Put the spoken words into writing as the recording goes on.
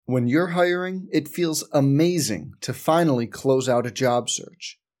When you're hiring, it feels amazing to finally close out a job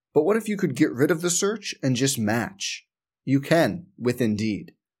search. But what if you could get rid of the search and just match? You can with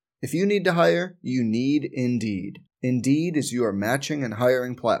Indeed. If you need to hire, you need Indeed. Indeed is your matching and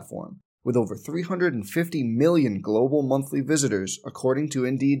hiring platform. With over 350 million global monthly visitors, according to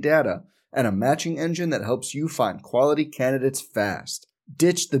Indeed data, and a matching engine that helps you find quality candidates fast.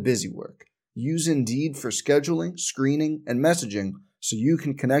 Ditch the busy work. Use Indeed for scheduling, screening, and messaging so you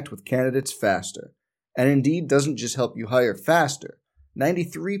can connect with candidates faster. And Indeed doesn't just help you hire faster.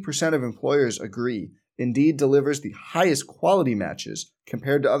 93% of employers agree Indeed delivers the highest quality matches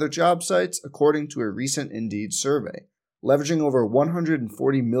compared to other job sites, according to a recent Indeed survey. Leveraging over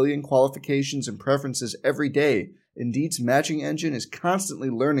 140 million qualifications and preferences every day, Indeed's matching engine is constantly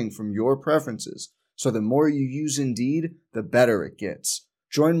learning from your preferences, so the more you use Indeed, the better it gets.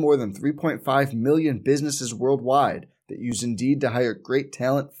 Join more than 3.5 million businesses worldwide that use Indeed to hire great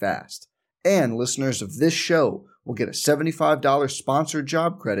talent fast. And listeners of this show will get a $75 sponsored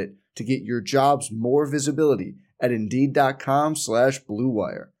job credit to get your jobs more visibility at Indeed.com/Blue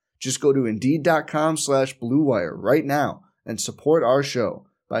Wire. Just go to Indeed.com/Blue Wire right now and support our show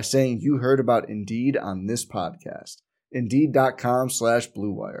by saying you heard about Indeed on this podcast.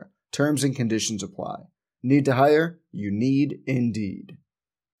 Indeed.com/Blue Wire. Terms and conditions apply. Need to hire? You need Indeed.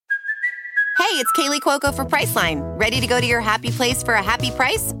 Hey, it's Kaylee Cuoco for Priceline. Ready to go to your happy place for a happy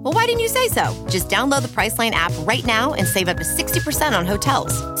price? Well, why didn't you say so? Just download the Priceline app right now and save up to 60% on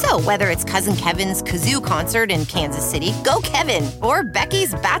hotels. So whether it's Cousin Kevin's Kazoo Concert in Kansas City, go Kevin, or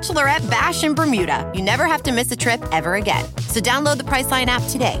Becky's Bachelorette Bash in Bermuda, you never have to miss a trip ever again. So download the Priceline app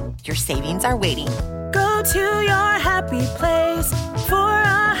today. Your savings are waiting. Go to your happy place for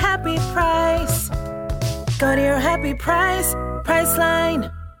a happy price. Go to your happy price,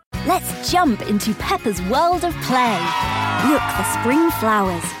 Priceline. Let's jump into Peppa's world of play. Look for spring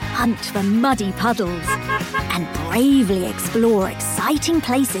flowers, hunt for muddy puddles, and bravely explore exciting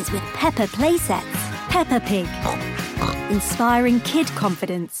places with Peppa playsets. Peppa Pig, inspiring kid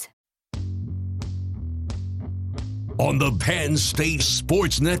confidence. On the Penn State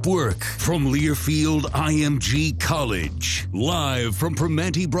Sports Network from Learfield IMG College. Live from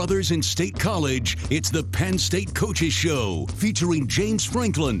Primanti Brothers in State College, it's the Penn State Coaches Show featuring James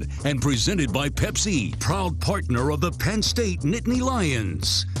Franklin and presented by Pepsi, proud partner of the Penn State Nittany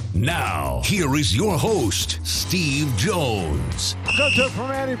Lions. Now, here is your host, Steve Jones. Welcome to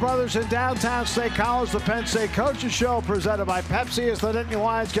Primanti Brothers in downtown State College, the Penn State Coaches Show presented by Pepsi as the Nittany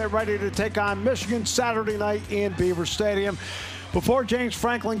Lions get ready to take on Michigan Saturday night in Beaver Stadium. Before James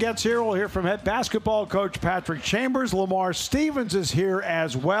Franklin gets here, we'll hear from head basketball coach Patrick Chambers. Lamar Stevens is here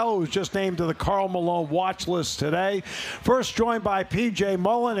as well, who's just named to the Karl Malone watch list today. First joined by P.J.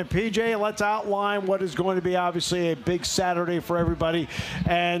 Mullen. And P.J., let's outline what is going to be obviously a big Saturday for everybody,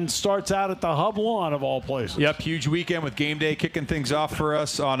 and starts out at the Hub Lawn of all places. Yep, huge weekend with game day kicking things off for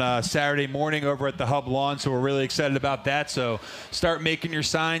us on a Saturday morning over at the Hub Lawn, so we're really excited about that. So start making your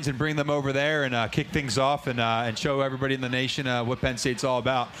signs and bring them over there and kick things off and show everybody in the nation what Penn State's all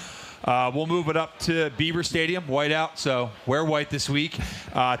about. We'll move it up to Beaver Stadium, white out, so wear white this week.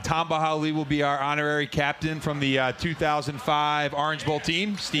 Tom Bahali will be our honorary captain from the 2005 Orange Bowl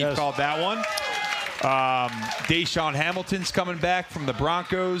team. Steve called that one. Deshaun Hamilton's coming back from the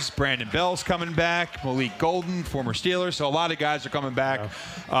Broncos. Brandon Bell's coming back. Malik Golden, former Steeler. So a lot of guys are coming back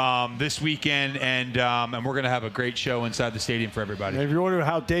this weekend, and we're going to have a great show inside the stadium for everybody. And if you're wondering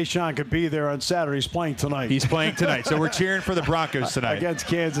how Deshaun could be there on Saturday, he's playing tonight. He's playing tonight. So we're cheering for the Broncos tonight. Against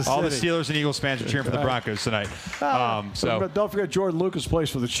Kansas City. All the Steelers and Eagles fans are cheering for the Broncos tonight. But don't forget Jordan Lucas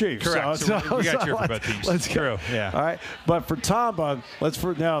plays for the Chiefs. Correct. So we got to cheer for both teams. Let's go. Yeah. All right. But for Tamba,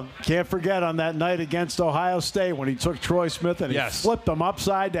 now can't forget on that night against Ohio State when he took Troy Smith and he flipped them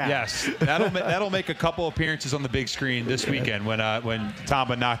upside down. Yes, that'll make a couple appearances on the big screen this weekend when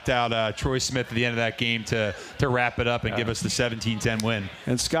Tamba knocked out Troy Smith at the end of that game to wrap it up and give us the 17-10 win.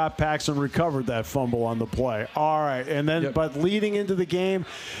 And Scott Paxson recovered that fumble on the play. All right, and then but leading into the game,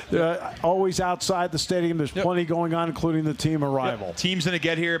 always outside the stadium, there's plenty going on, including the team arrival. Team's going to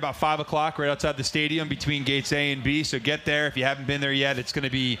get here about 5 o'clock right outside the stadium between gates A and B, so get there. If you haven't been there yet, it's going to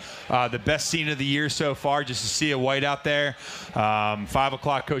be the best scene of the year so far, just to see a white out there. 5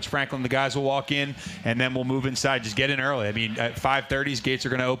 o'clock, Coach Franklin, the guys will walk in, and then we'll move inside. Just get in early. I mean, at 5:30, gates are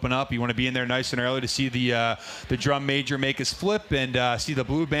going to open up. You want to be in there nice and early to see the drum major make his flip and see the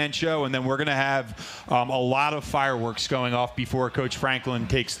blue band show, and then we're going to have a lot of fireworks going off before Coach Franklin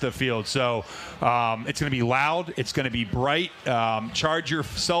takes the field. So it's going to be loud. It's going to be bright. Charge your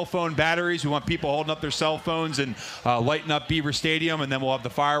cell phone batteries. We want people holding up their cell phones and lighting up Beaver Stadium, and then we'll have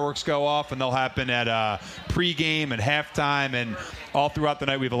the fireworks go off, and they'll happen at pregame and halftime, and all throughout the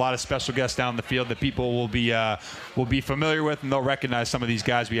night. We have a lot of special guests down the field that people will be familiar with, and they'll recognize some of these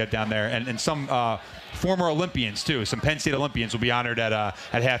guys we have down there, and some former Olympians too. Some Penn State Olympians will be honored at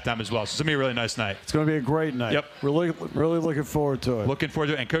halftime as well. So it's gonna be a really nice night. It's gonna be a great night. Yep. Really looking forward to it. Looking forward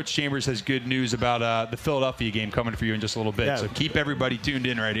to it. And Coach Chambers has good news about the Philadelphia game coming for you in just a little bit. Yeah. So keep everybody tuned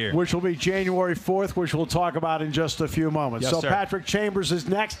in right here. Which will be January 4th, which we'll talk about in just a few moments. Yes, so sir. Patrick Chambers is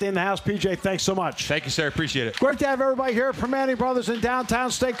next in the house. PJ, thanks so much. Thank you, sir. Appreciate it. Great to have everybody here at Primanti Brothers in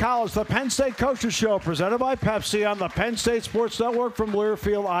downtown State College. The Penn State Coaches Show presented by Pepsi on the Penn State Sports Network from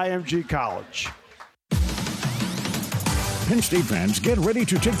Learfield IMG College. Penn State fans, get ready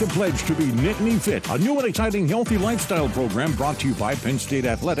to take the pledge to be Nittany Fit, a new and exciting healthy lifestyle program brought to you by Penn State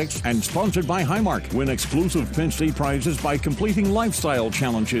Athletics and sponsored by Highmark. Win exclusive Penn State prizes by completing lifestyle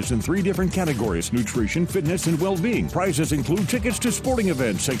challenges in 3 different categories: nutrition, fitness, and well-being. Prizes include tickets to sporting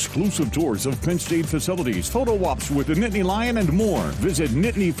events, exclusive tours of Penn State facilities, photo ops with the Nittany Lion, and more. Visit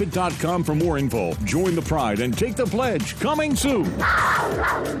NittanyFit.com for more info. Join the pride and take the pledge. Coming soon.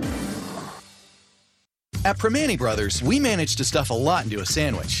 At Primanti Brothers, we managed to stuff a lot into a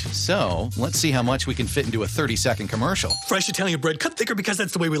sandwich. So, let's see how much we can fit into a 30-second commercial. Fresh Italian bread, cut thicker because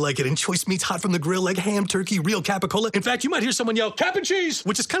that's the way we like it. And choice meats hot from the grill, like ham, turkey, real capicola. In fact, you might hear someone yell, cap and cheese,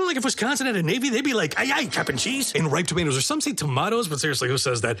 which is kind of like if Wisconsin had a Navy, they'd be like, aye, aye, cap and cheese. And ripe tomatoes, or some say tomatoes, but seriously, who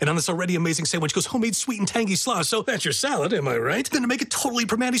says that? And on this already amazing sandwich goes homemade sweet and tangy slaw. So that's your salad, am I right? Then to make it totally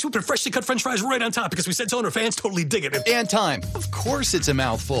Primanti, we put freshly cut French fries right on top because we said so and our fans totally dig it. And time. Of course it's a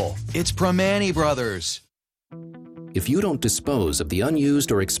mouthful. It's Primanti Brothers. If you don't dispose of the unused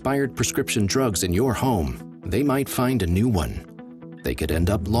or expired prescription drugs in your home, they might find a new one. They could end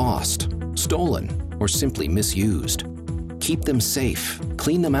up lost, stolen, or simply misused. Keep them safe,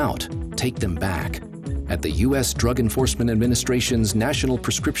 clean them out, take them back. At the U.S. Drug Enforcement Administration's National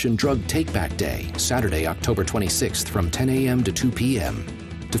Prescription Drug Take-Back Day, Saturday, October 26th from 10 a.m. to 2 p.m.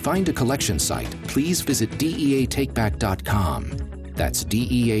 To find a collection site, please visit DEATakeback.com. That's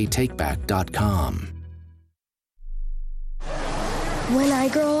DEATakeback.com. When I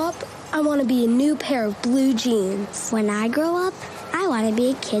grow up, I want to be a new pair of blue jeans. When I grow up, I want to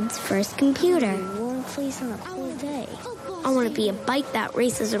be a kid's first computer. Warm place on a cool day. I want to be a bike that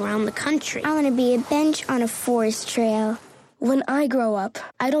races around the country. I want to be a bench on a forest trail. When I grow up,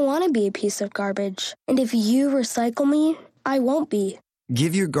 I don't want to be a piece of garbage. And if you recycle me, I won't be.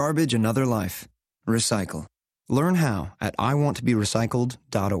 Give your garbage another life. Recycle. Learn how at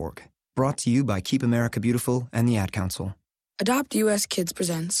iwanttoberecycled.org. Brought to you by Keep America Beautiful and the Ad Council. Adopt US Kids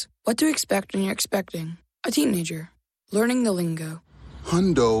presents What to Expect When You're Expecting a Teenager. Learning the lingo.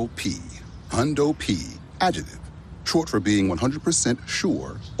 Hundo P. Hundo P. Adjective. Short for being 100%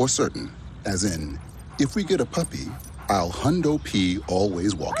 sure or certain. As in, if we get a puppy, I'll Hundo P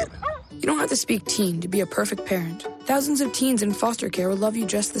always walk it. You don't have to speak teen to be a perfect parent. Thousands of teens in foster care will love you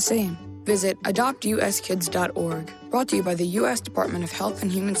just the same. Visit adoptuskids.org. Brought to you by the U.S. Department of Health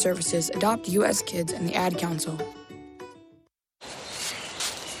and Human Services, Adopt U.S. Kids, and the Ad Council.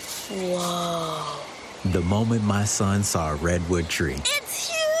 Whoa. The moment my son saw a redwood tree. It's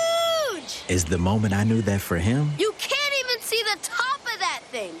huge! Is the moment I knew that for him, You can't even see the top of that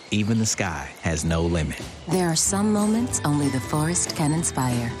thing. even the sky has no limit. There are some moments only the forest can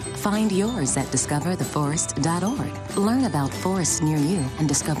inspire. Find yours at discovertheforest.org. Learn about forests near you and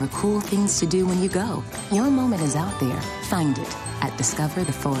discover cool things to do when you go. Your moment is out there. Find it at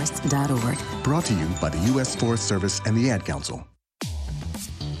discovertheforest.org. Brought to you by the U.S. Forest Service and the Ad Council.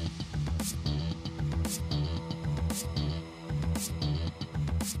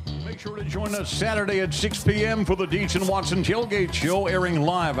 Sure to join us Saturday at 6 p.m. for the Dietz & Watson Tailgate Show, airing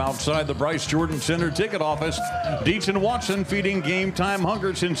live outside the Bryce Jordan Center ticket office. Dietz & Watson feeding game time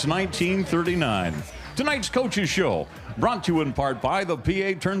hunger since 1939. Tonight's Coaches Show, brought to you in part by the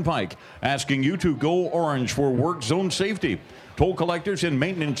PA Turnpike, asking you to go orange for work zone safety. Toll collectors and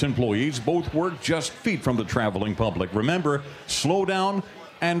maintenance employees both work just feet from the traveling public. Remember, slow down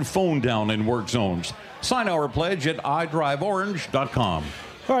and phone down in work zones. Sign our pledge at idriveorange.com.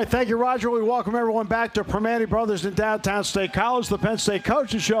 All right, thank you, Roger. We welcome everyone back to Primanti Brothers in downtown State College, the Penn State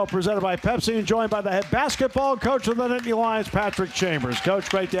Coaches Show, presented by Pepsi, and joined by the head basketball coach of the Nittany Lions, Patrick Chambers. Coach,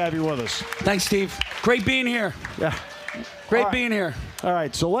 great to have you with us. Thanks, Steve. Great being here. Yeah. Great being here. All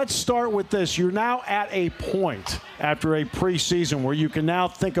right, so let's start with this. You're now at a point after a preseason where you can now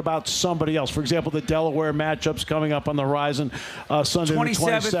think about somebody else. For example, the Delaware matchups coming up on the horizon Sunday the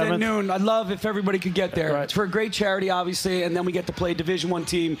 27th at noon. I'd love if everybody could get there. Right. It's for a great charity, obviously, and then we get to play a Division I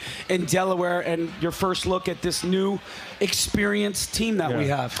team in Delaware and your first look at this new experienced team that we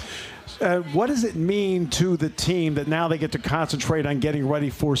have. What does it mean to the team that now they get to concentrate on getting ready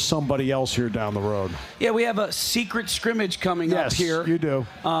for somebody else here down the road? Yeah, we have a secret scrimmage coming up here. Yes, you do.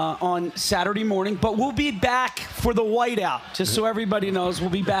 On Saturday morning. But we'll be back for the whiteout, just so everybody knows. We'll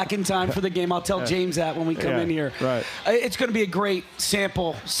be back in time for the game. I'll tell James that when we come in here. Right. It's going to be a great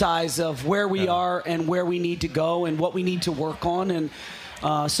sample size of where we are and where we need to go and what we need to work on. And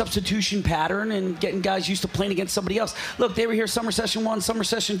substitution pattern and getting guys used to playing against somebody else. Look, they were here summer session 1, summer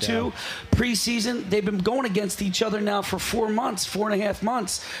session 2, preseason. They've been going against each other now for 4.5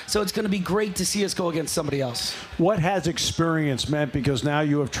 months. So it's going to be great to see us go against somebody else. What has experience meant? Because now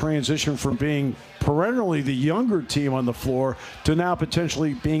you have transitioned from being perennially the younger team on the floor to now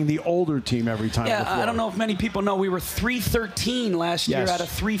potentially being the older team every time on the floor. I don't know if many people know we were 313 last year out of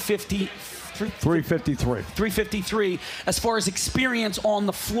 350. 353 as far as experience on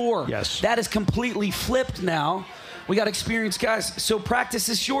the floor. Yes. That is completely flipped now. We got experienced guys. So practice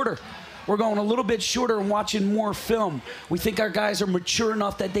is shorter. We're going a little bit shorter and watching more film. We think our guys are mature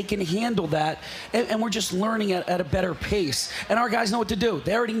enough that they can handle that, and we're just learning at a better pace. And our guys know what to do.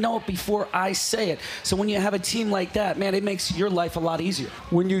 They already know it before I say it. So when you have a team like that, man, it makes your life a lot easier.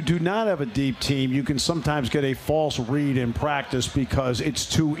 When you do not have a deep team, you can sometimes get a false read in practice because it's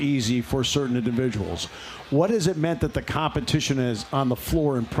too easy for certain individuals. What has it meant that the competition is on the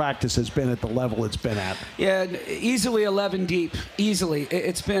floor in practice has been at the level it's been at? Yeah, easily 11 deep, easily.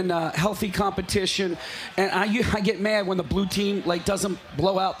 It's been healthy competition, and I get mad when the blue team doesn't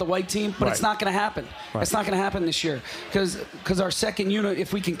blow out the white team, but it's not going to happen. Right. It's not going to happen this year because our second unit,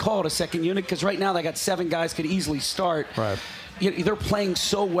 if we can call it a second unit, because right now they got 7 guys could easily start. Right. They're playing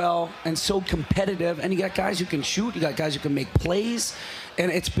so well and so competitive, and you got guys who can shoot, you got guys who can make plays,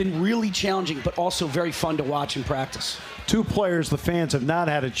 and it's been really challenging, but also very fun to watch in practice. 2 players the fans have not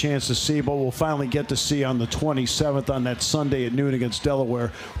had a chance to see, but we'll finally get to see on the 27th on that Sunday at noon against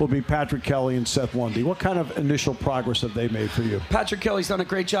Delaware will be Patrick Kelly and Seth Lundy. What kind of initial progress have they made for you? Patrick Kelly's done a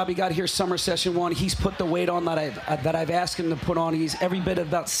great job. He got here summer session 1. He's put the weight on that I've asked him to put on. He's every bit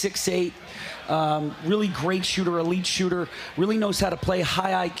about 6'8". Really great shooter, elite shooter, really knows how to play,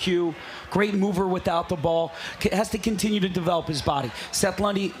 high IQ, great mover without the ball, has to continue to develop his body. Seth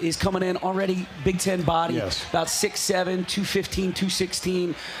Lundy is coming in already Big Ten body, about 6'7", 215,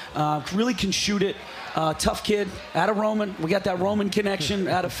 216, really can shoot it. Tough kid, out of Roman. We got that Roman connection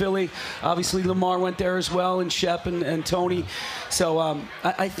out of Philly. Obviously, Lamar went there as well, and Shep and Tony. So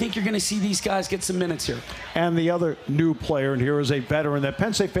I think you're going to see these guys get some minutes here. And the other new player in here is a veteran that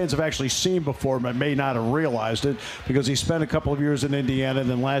Penn State fans have actually seen before, but may not have realized it because he spent a couple of years in Indiana, and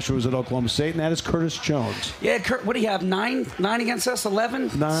then last year was at Oklahoma State, and that is Curtis Jones. Yeah, Kurt, what do you have, 9 against us,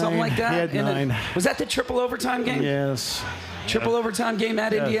 11? 9, something like that? He had 9. Was that the triple overtime game? Yes. Triple overtime game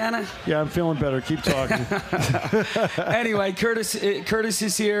at Indiana? Yeah, I'm feeling better. Keep talking. Anyway, Curtis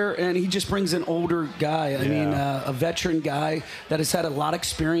is here, and he just brings an older guy. I mean, a veteran guy that has had a lot of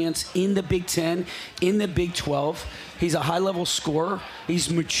experience in the Big Ten, in the Big 12. He's a high-level scorer. He's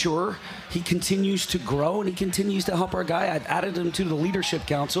mature. He continues to grow, and he continues to help our guy. I've added him to the Leadership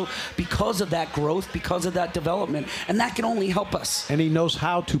Council because of that growth, because of that development, and that can only help us. And he knows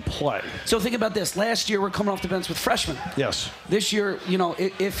how to play. So think about this. Last year, we're coming off the bench with freshmen. Yes. This year,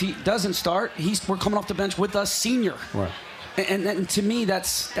 if he doesn't start, we're coming off the bench with a senior. Right. And to me,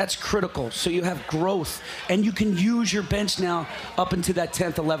 that's critical. So you have growth, and you can use your bench now up into that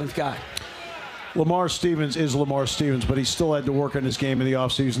 10th, 11th guy. Lamar Stevens is Lamar Stevens, but he still had to work on his game in the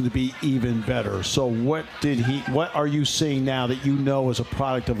offseason to be even better. So what are you seeing now that you know is a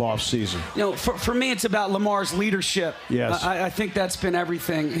product of offseason? For me, it's about Lamar's leadership. Yes. I think that's been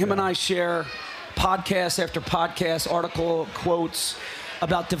everything. Him and I share podcast after podcast, article, quotes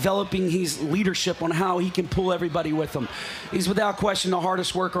about developing his leadership on how he can pull everybody with him. He's without question the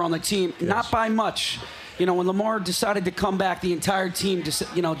hardest worker on the team, not by much. When Lamar decided to come back, the entire team just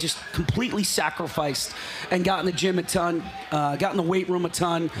completely sacrificed and got in the gym a ton, got in the weight room a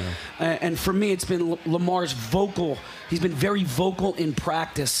ton. Yeah. And for me, it's been Lamar's vocal. He's been very vocal in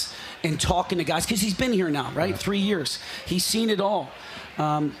practice and talking to guys because he's been here now, right? 3 years. He's seen it all.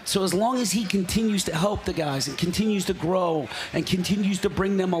 So as long as he continues to help the guys and continues to grow and continues to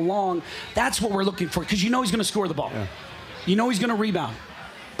bring them along, that's what we're looking for because he's going to score the ball. Yeah. He's going to rebound.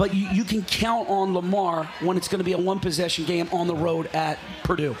 But you can count on Lamar when it's going to be a one-possession game on the road at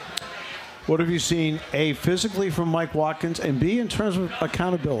Purdue. What have you seen, A, physically from Mike Watkins, and B, in terms of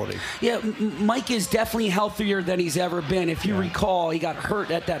accountability? Yeah, Mike is definitely healthier than he's ever been. If you recall, he got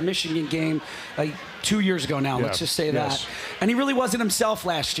hurt at that Michigan game 2 years ago now, let's just say that. And he really wasn't himself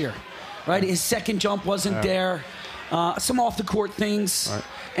last year, right? His second jump wasn't there. some off-the-court things. Right.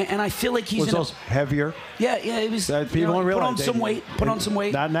 And I feel like he's was those heavier? Yeah, it was. People don't realize. Put on some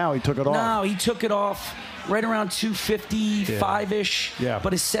weight. Not now. He took it off. No, he took it off right around 255-ish. Yeah.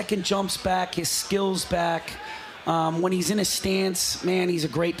 But his second jump's back, his skill's back. When he's in his stance, man, he's a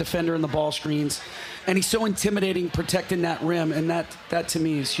great defender in the ball screens. And he's so intimidating protecting that rim, and that to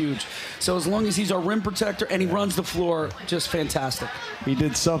me is huge. So as long as he's our rim protector and he runs the floor, just fantastic. He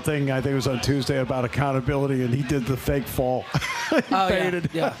did something, I think it was on Tuesday, about accountability, and he did the fake fall.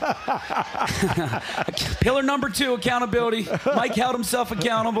 Faded. Yeah. Pillar number 2, accountability. Mike held himself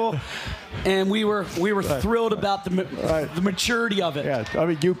accountable, and we were thrilled about the maturity of it. Yeah, I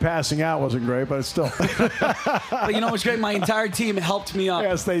mean, you passing out wasn't great, but it's still. But you know what's great? My entire team helped me up.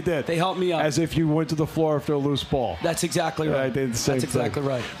 Yes, they did. They helped me up. As if you went to the floor after a loose ball. That's exactly right. I did the same That's exactly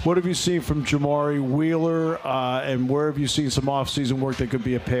right. What have you seen from Jamari Wheeler, and where have you seen some off-season work that could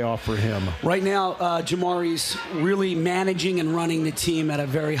be a payoff for him? Right now, Jamari's really managing and running the team at a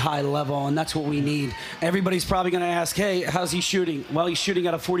very high level, and that's what we need. Everybody's probably going to ask, hey, how's he shooting? Well, he's shooting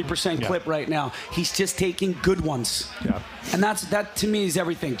at a 40% clip right now. He's just taking good ones. Yeah. And that, to me, is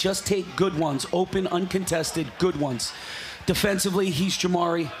everything. Just take good ones, open, uncontested, good ones. Defensively, he's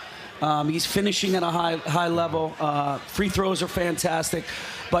Jamari. He's finishing at a high level. Free throws are fantastic.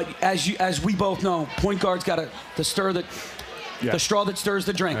 But as we both know, point guard's got to stir the straw that stirs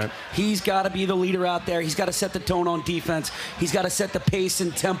the drink. Right. He's got to be the leader out there. He's got to set the tone on defense. He's got to set the pace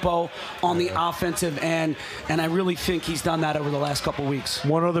and tempo on the offensive end. And I really think he's done that over the last couple weeks.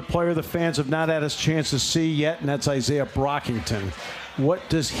 One other player the fans have not had a chance to see yet, and that's Isaiah Brockington. What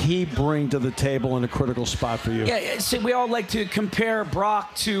does he bring to the table in a critical spot for you? Yeah, see, we all like to compare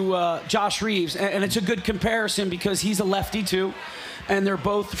Brock to Josh Reeves, and it's a good comparison because he's a lefty too, and they're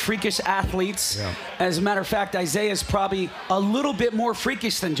both freakish athletes. Yeah. As a matter of fact, Isaiah's probably a little bit more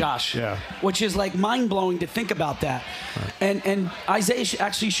freakish than Josh, which is like mind-blowing to think about that. Right. And Isaiah's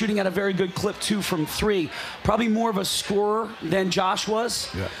actually shooting at a very good clip too from 3. Probably more of a scorer than Josh was,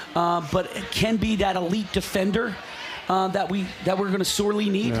 but it can be that elite defender that we're going to sorely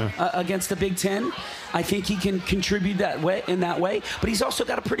need against the Big Ten. I think he can contribute in that way, but he's also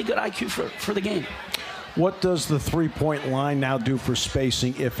got a pretty good IQ for the game. What does the three-point line now do for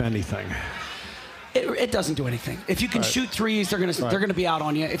spacing, if anything? It doesn't do anything. If you can shoot threes, they're gonna be out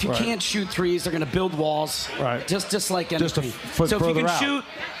on you. If you can't shoot threes, they're gonna build walls. Right. Just like anything. Just a foot so if you can out. shoot.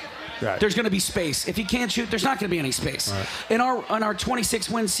 Right. There's going to be space. If you can't shoot, there's not going to be any space. Right. In our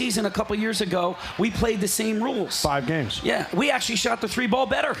 26-win season a couple years ago, we played the same rules. 5 games. Yeah, we actually shot the 3-ball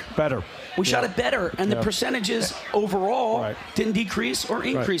better. We shot it better, and the percentages overall didn't decrease or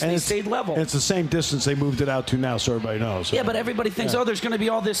increase. They stayed level. And it's the same distance they moved it out to now, so everybody knows. Yeah, but everybody thinks, there's going to be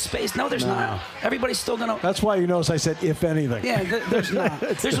all this space. No, there's not. Everybody's still going to. That's why you notice I said, if anything. Yeah, there's not.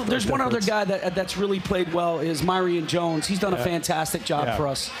 There's one other guy that's really played well is Myrion Jones. He's done a fantastic job for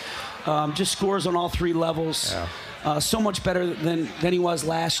us. Just scores on all 3 levels. Yeah. So much better than he was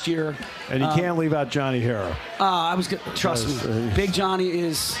last year. And you can't leave out Johnny Harrow. Trust me. Big Johnny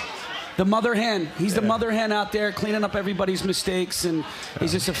is the mother hen. He's the mother hen out there cleaning up everybody's mistakes, and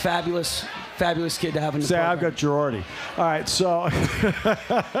he's just a fabulous kid to have in the program. I've got Girardi. All right, so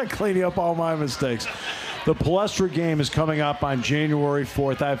cleaning up all my mistakes. The Palestra game is coming up on January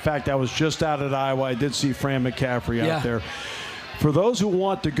 4th. In fact, I was just out at Iowa. I did see Fran McCaffrey out there. For those who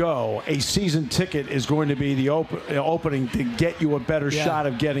want to go, a season ticket is going to be the opening to get you a better shot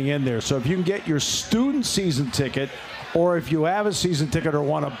of getting in there. So if you can get your student season ticket, or if you have a season ticket or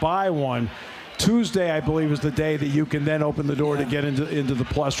want to buy one, Tuesday, I believe, is the day that you can then open the door to get into the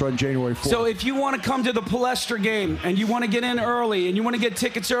Palestra on January 4th. So if you want to come to the Palestra game and you want to get in early and you want to get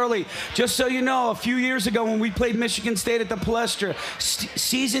tickets early, just so you know, a few years ago when we played Michigan State at the Palestra,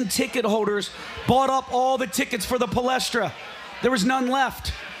 season ticket holders bought up all the tickets for the Palestra. There was none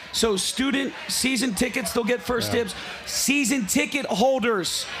left. So student season tickets, they'll get first dibs. Season ticket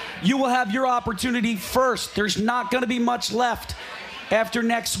holders, you will have your opportunity first. There's not going to be much left after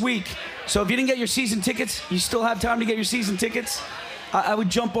next week. So if you didn't get your season tickets, you still have time to get your season tickets. I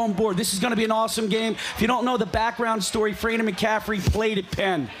would jump on board. This is going to be an awesome game. If you don't know the background story, Fran McCaffrey played at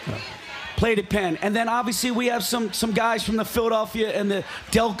Penn. Played at Penn. And then obviously we have some guys from the Philadelphia and the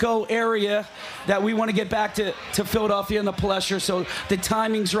Delco area that we want to get back to Philadelphia and the Palestra, so the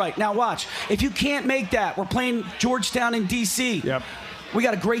timing's right. Now watch. If you can't make that, we're playing Georgetown in D.C. Yep. We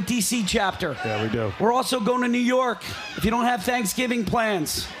got a great D.C. chapter. Yeah, we do. We're also going to New York. If you don't have Thanksgiving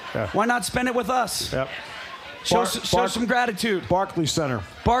plans, why not spend it with us? Yep. Show some gratitude. Barclays Center.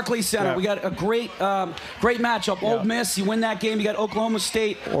 Yeah. We got a great matchup. Old Miss, you win that game, you got Oklahoma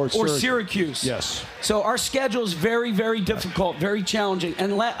State or Syracuse. Yes. So our schedule is very, very difficult, very challenging.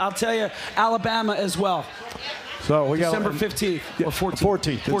 And I'll tell you, Alabama as well. So we got December 15th or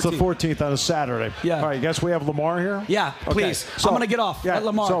 14th. 14th. It's the 14th on a Saturday. Yeah. All right, you guess we have Lamar here? Yeah, please. So, I'm going to get off at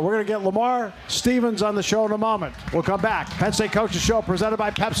Lamar. So we're going to get Lamar Stevens on the show in a moment. We'll come back. Penn State Coaches Show presented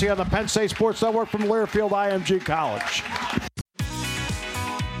by Pepsi on the Penn State Sports Network from Learfield IMG College.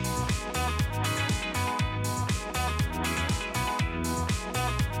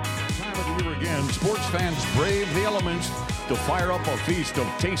 Again, sports fans brave the elements to fire up a feast of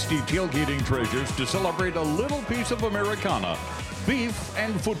tasty tailgating treasures to celebrate a little piece of Americana, beef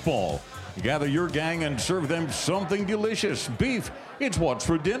and football. Gather your gang and serve them something delicious. Beef, it's what's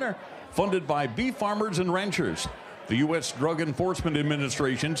for dinner. Funded by beef farmers and ranchers. The U.S. Drug Enforcement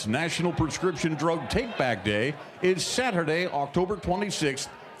Administration's National Prescription Drug Take-Back Day is Saturday, October 26th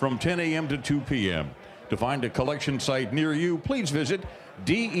from 10 a.m. to 2 p.m. To find a collection site near you, please visit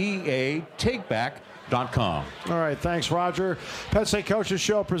DEATakeback.com. All right, thanks, Roger. Penn State Coaches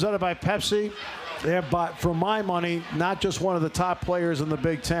Show presented by Pepsi. They have bought, for my money, not just one of the top players in the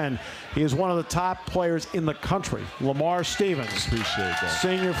Big Ten. He is one of the top players in the country, Lamar Stevens. Appreciate that.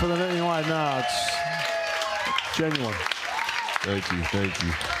 Senior for the Nittany Lions. No, it's genuine. Thank you. Thank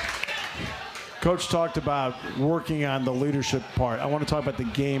you. Coach talked about working on the leadership part. I want to talk about the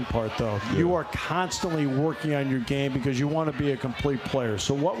game part, though. Yeah. You are constantly working on your game because you want to be a complete player.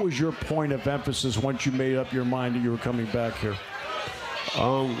 So what was your point of emphasis once you made up your mind that you were coming back here?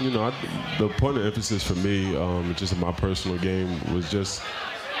 The point of emphasis for me, just in my personal game, was just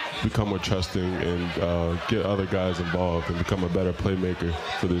become more trusting and get other guys involved and become a better playmaker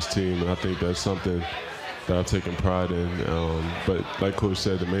for this team. And I think that's something that I've taken pride in. But like Coach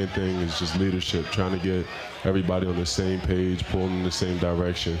said, the main thing is just leadership, trying to get everybody on the same page, pulling in the same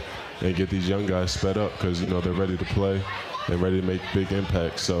direction, and get these young guys sped up because, they're ready to play and ready to make big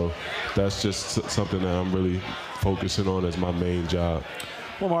impacts. So that's just something that I'm really focusing on as my main job.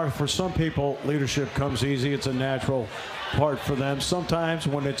 Well, Mark, for some people, leadership comes easy. It's a natural part for them. Sometimes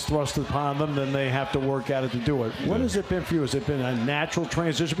when it's thrust upon them, then they have to work at it to do it. What has it been for you? Has it been a natural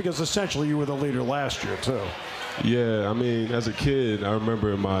transition? Because essentially you were the leader last year, too. Yeah, I mean, as a kid, I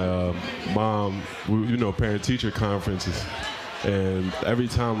remember my mom, parent-teacher conferences, and every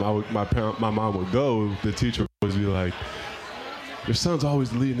time my mom would go, the teacher would always be like, your son's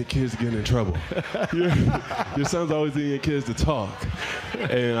always leading the kids to get in trouble. Your son's always leading your kids to talk.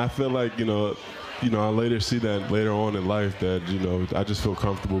 And I feel like, I later see that later on in life that, I just feel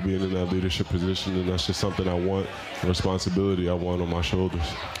comfortable being in that leadership position, and that's just something I want, a responsibility I want on my shoulders.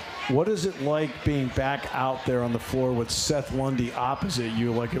 What is it like being back out there on the floor with Seth Lundy opposite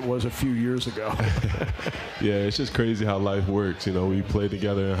you like it was a few years ago? Yeah, it's just crazy how life works. We played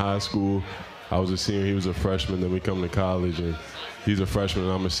together in high school. I was a senior, he was a freshman, then we come to college, and he's a freshman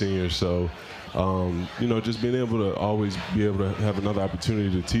and I'm a senior. So, just being able to always be able to have another opportunity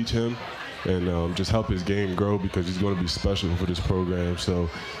to teach him and just help his game grow because he's going to be special for this program. So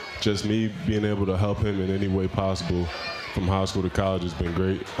just me being able to help him in any way possible from high school to college has been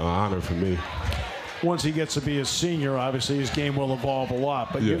great, honor for me. Once he gets to be a senior, obviously his game will evolve a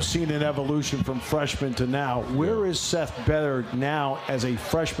lot. But you've seen an evolution from freshman to now. Where is Seth better now as a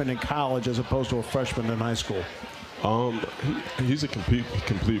freshman in college as opposed to a freshman in high school? He's a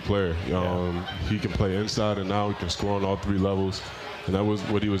complete player. He can play inside and out. He can score on all three levels. And that was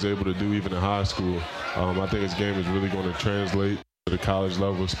what he was able to do even in high school. I think his game is really going to translate to the college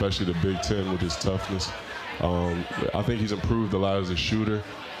level, especially the Big Ten with his toughness. I think he's improved a lot as a shooter.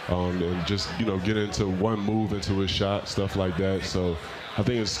 And just, get into one move into his shot, stuff like that. So I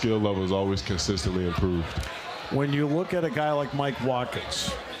think his skill level is always consistently improved. When you look at a guy like Mike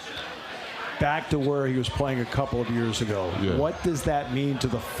Watkins, back to where he was playing a couple of years ago, what does that mean to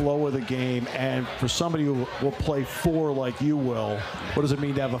the flow of the game? And for somebody who will play four like you will, what does it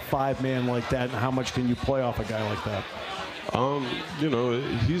mean to have a five-man like that? And how much can you play off a guy like that?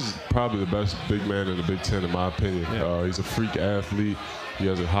 He's probably the best big man in the Big Ten, in my opinion. He's a freak athlete. He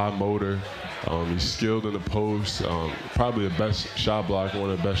has a high motor. He's skilled in the post. Probably the best shot blocker, one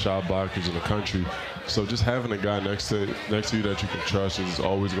of the best shot blockers in the country. So just having a guy next to you that you can trust is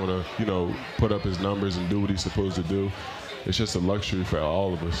always going to, put up his numbers and do what he's supposed to do. It's just a luxury for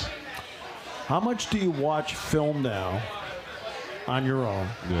all of us. How much do you watch film now on your own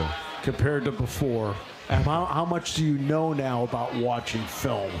compared to before? And how much do you know now about watching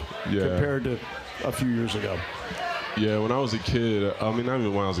film compared to a few years ago? Yeah, when I was a kid, not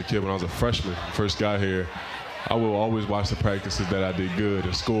even when I was a kid, when I was a freshman, first got here, I will always watch the practices that I did good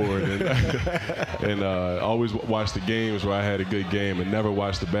and scored, and always watch the games where I had a good game and never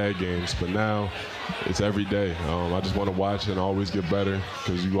watch the bad games. But now it's every day. I just want to watch and always get better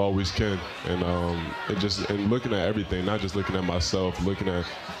because you always can. And looking at everything, not just looking at myself, looking at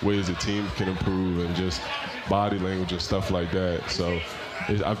ways the team can improve and just body language and stuff like that. So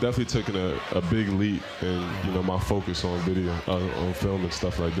I've definitely taken a big leap in my focus on video, on film and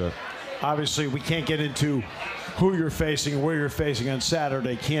stuff like that. Obviously, we can't get into who you're facing, where you're facing on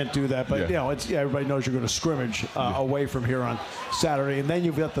Saturday. Can't do that. But, everybody knows you're going to scrimmage away from here on Saturday. And then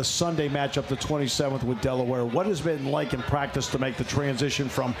you've got the Sunday matchup, the 27th with Delaware. What has it been like in practice to make the transition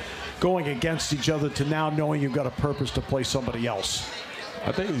from going against each other to now knowing you've got a purpose to play somebody else?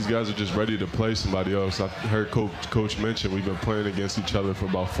 I think these guys are just ready to play somebody else. I heard Coach mention we've been playing against each other for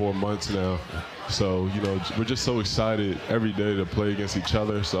about 4 months now. So, we're just so excited every day to play against each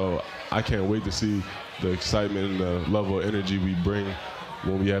other. So I can't wait to see the excitement and the level of energy we bring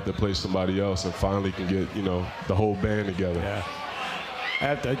when we have to play somebody else and finally can get, the whole band together. Yeah.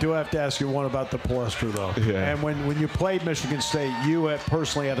 I do have to ask you one about the Palestra, though. Yeah. And when you played Michigan State, you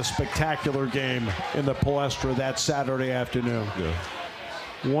personally had a spectacular game in the Palestra that Saturday afternoon. Yeah.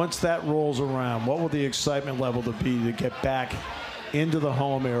 Once that rolls around, what will the excitement level be to get back into the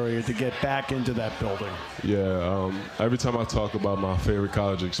home area, to get back into that building? Yeah, every time I talk about my favorite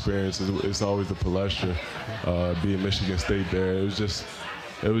college experience, it's always the Palestra, being Michigan State there. It was just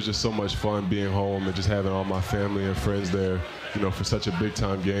so much fun being home and just having all my family and friends there, for such a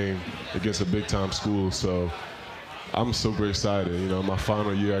big-time game against a big-time school. So I'm super excited. My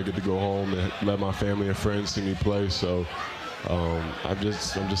final year, I get to go home and let my family and friends see me play. So I'm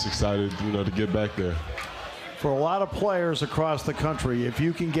just excited, to get back there. For a lot of players across the country, if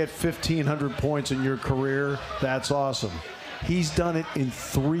you can get 1,500 points in your career, that's awesome. He's done it in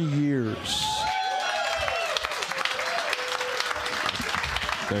 3 years.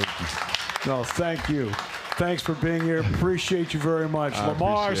 Thank you. No, thank you. Thanks for being here. Appreciate you very much.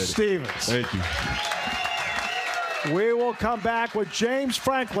 Lamar Stevens. Thank you. We will come back with James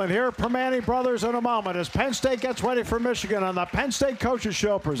Franklin here at Permane Brothers in a moment as Penn State gets ready for Michigan on the Penn State Coaches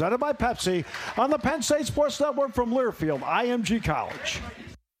Show presented by Pepsi on the Penn State Sports Network from Learfield, IMG College.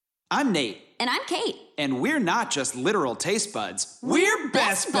 I'm Nate. And I'm Kate. And we're not just literal taste buds. We're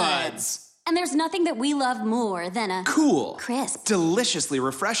best buds. And there's nothing that we love more than a cool, crisp, deliciously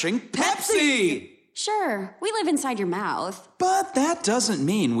refreshing Pepsi. Sure, we live inside your mouth. But that doesn't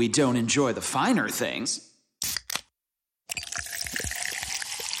mean we don't enjoy the finer things.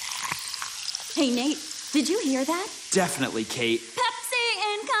 Hey, Nate, did you hear that? Definitely, Kate. Pepsi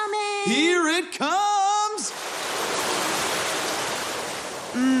incoming! Here it comes!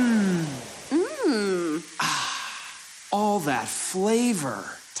 All that flavor.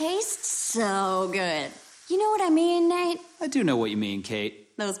 Tastes so good. You know what I mean, Nate? I do know what you mean,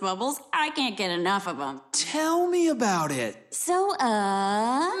 Kate. Those bubbles, I can't get enough of them. Tell me about it. So,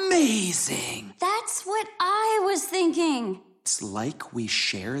 amazing. That's what I was thinking. It's like we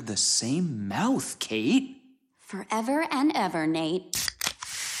share the same mouth, Kate. Forever and ever, Nate.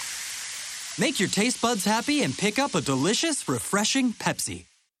 Make your taste buds happy and pick up a delicious, refreshing Pepsi.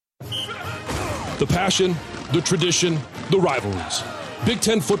 The passion, the tradition, the rivalries. Big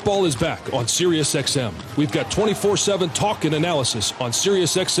Ten football is back on SiriusXM. We've got 24/7 talk and analysis on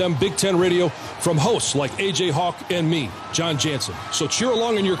SiriusXM Big Ten Radio from hosts like AJ Hawk and me, John Jansen. So cheer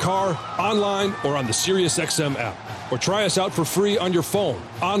along in your car, online, or on the SiriusXM app. Or try us out for free on your phone,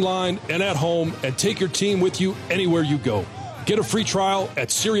 online, and at home, and take your team with you anywhere you go. Get a free trial at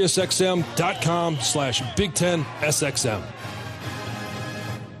SiriusXM.com/Big Ten SXM.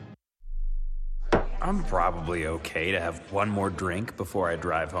 I'm probably okay to have one more drink before I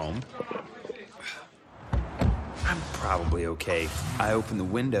drive home. I'm probably okay. I open the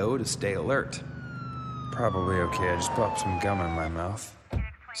window to stay alert. Probably okay. I just popped some gum in my mouth.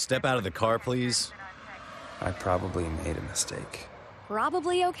 Step out of the car, please. I probably made a mistake.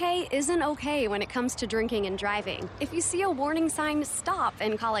 Probably okay isn't okay when it comes to drinking and driving. If you see a warning sign, stop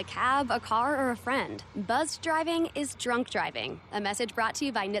and call a cab, a car, or a friend. Buzzed driving is drunk driving. A message brought to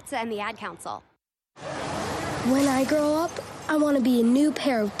you by NHTSA and the Ad Council. When I grow up, I want to be a new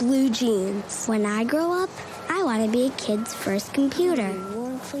pair of blue jeans. When I grow up, I want to be a kid's first computer. A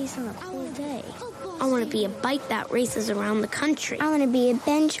warm place on a cold day. I want to be a bike that races around the country. I want to be a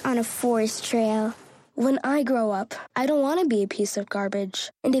bench on a forest trail. When I grow up, I don't want to be a piece of garbage.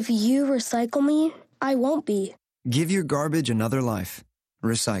 And if you recycle me, I won't be. Give your garbage another life.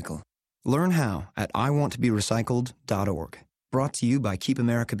 Recycle. Learn how at iwanttoberecycled.org. Brought to you by Keep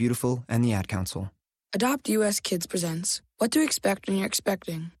America Beautiful and the Ad Council. Adopt US Kids presents What to Expect When You're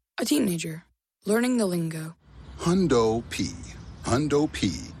Expecting a Teenager. Learning the lingo. Hundo P. Hundo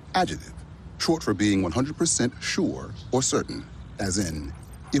P. Adjective. Short for being 100% sure or certain. As in,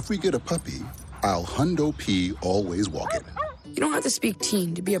 if we get a puppy, I'll Hundo P always walk it. You don't have to speak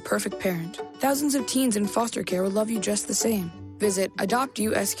teen to be a perfect parent. Thousands of teens in foster care will love you just the same. Visit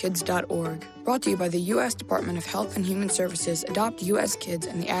adoptuskids.org. Brought to you by the U.S. Department of Health and Human Services, Adopt U.S. Kids,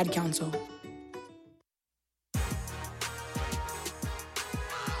 and the Ad Council.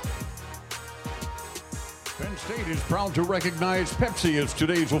 Penn State is proud to recognize Pepsi as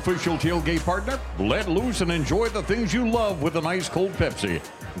today's official tailgate partner. Let loose and enjoy the things you love with an ice cold Pepsi.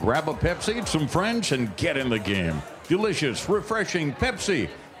 Grab a Pepsi, some friends, and get in the game. Delicious, refreshing Pepsi.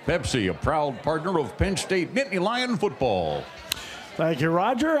 Pepsi, a proud partner of Penn State Nittany Lion football. Thank you,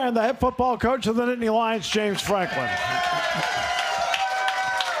 Roger. And the head football coach of the Nittany Lions, James Franklin.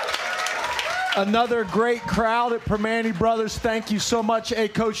 Another great crowd at Permane Brothers. Thank you so much. Hey,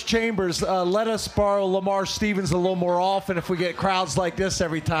 Coach Chambers, let us borrow Lamar Stevens a little more often if we get crowds like this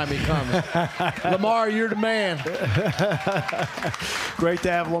every time he comes. Lamar, you're the man. Great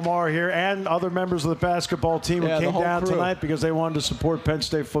to have Lamar here and other members of the basketball team who came down tonight because they wanted to support Penn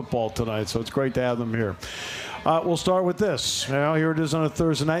State football tonight. So it's great to have them here. We'll start with this. Here it is on a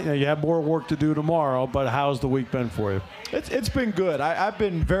Thursday night. Now, you have more work to do tomorrow, but how's the week been for you? It's been good. I've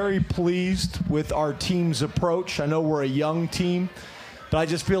been very pleased with our team's approach. I know we're a young team, but I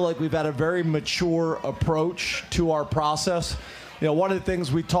just feel like we've had a very mature approach to our process. One of the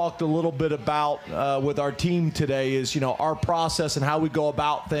things we talked a little bit about with our team today is, our process and how we go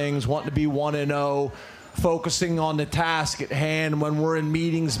about things, wanting to be 1-0, focusing on the task at hand. When we're in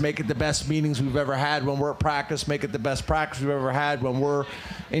meetings, make it the best meetings we've ever had. When we're at practice, make it the best practice we've ever had. When we're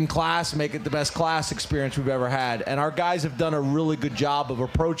in class, make it the best class experience we've ever had. And our guys have done a really good job of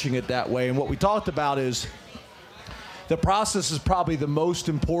approaching it that way. And what we talked about is the process is probably the most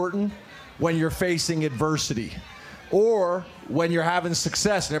important when you're facing adversity, or when you're having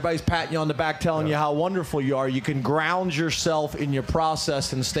success and everybody's patting you on the back telling you how wonderful you are. You can ground yourself in your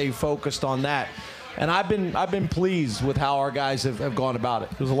process and stay focused on that. And I've been pleased with how our guys have gone about it.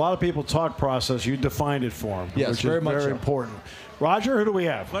 There's a lot of people talk process. You defined it for them, yes, which very is much very so. important. Roger, who do we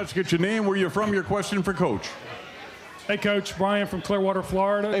have? Let's get your name, where you're from, your question for Coach. Hey, Coach. Brian from Clearwater,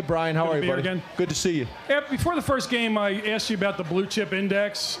 Florida. Hey, Brian. How are you, buddy? Again. Good to see you. Before the first game, I asked you about the Blue Chip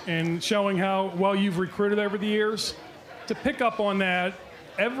Index and showing how well you've recruited over the years. To pick up on that,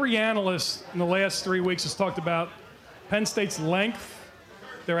 every analyst in the last 3 weeks has talked about Penn State's length,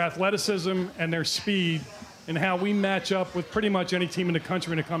 their athleticism, and their speed, and how we match up with pretty much any team in the country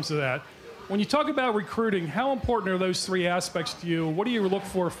when it comes to that. When you talk about recruiting, how important are those three aspects to you? What do you look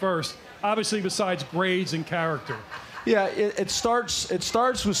for first, obviously besides grades and character? Yeah, it starts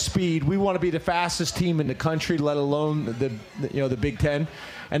with speed. We want to be the fastest team in the country, let alone the Big Ten,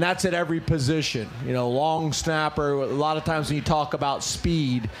 and that's at every position. Long snapper. A lot of times when you talk about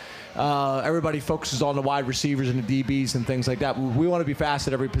speed, everybody focuses on the wide receivers and the DBs and things like that. We want to be fast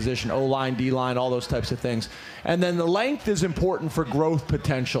at every position, O-line, D-line, all those types of things. And then the length is important for growth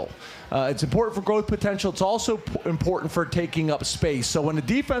potential. It's important for growth potential. It's also important for taking up space. So when the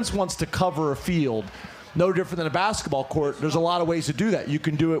defense wants to cover a field, no different than a basketball court, there's a lot of ways to do that. You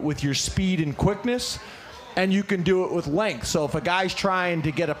can do it with your speed and quickness, and you can do it with length. So if a guy's trying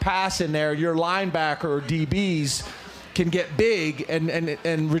to get a pass in there, your linebacker or DBs can get big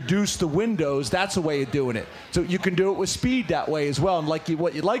and reduce the windows. That's a way of doing it. So you can do it with speed that way as well. And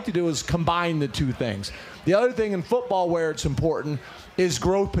what you'd like to do is combine the two things. The other thing in football where it's important is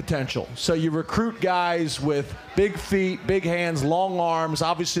growth potential. So you recruit guys with big feet, big hands, long arms,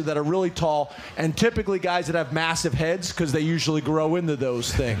 obviously that are really tall, and typically guys that have massive heads because they usually grow into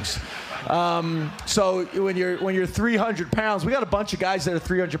those things. So when you're 300 pounds, we got a bunch of guys that are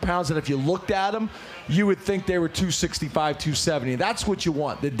 300 pounds that if you looked at them, you would think they were 265, 270. That's what you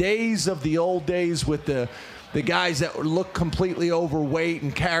want. The old days with the guys that look completely overweight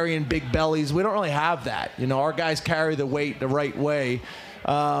and carrying big bellies, we don't really have that. Our guys carry the weight the right way,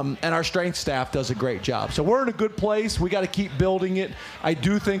 and our strength staff does a great job. So we're in a good place. We got to keep building it. I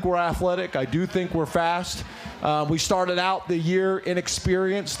do think we're athletic. I do think we're fast. We started out the year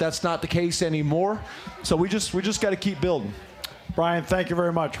inexperienced. That's not the case anymore. So we just got to keep building. Brian, thank you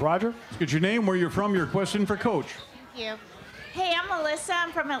very much. Roger? Let's get your name, where you're from, your question for Coach. Thank you. Hey, I'm Melissa.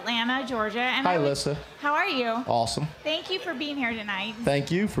 I'm from Atlanta, Georgia. And Hi, Alyssa. How are you? Awesome. Thank you for being here tonight.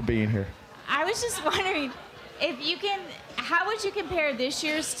 Thank you for being here. I was just wondering how would you compare this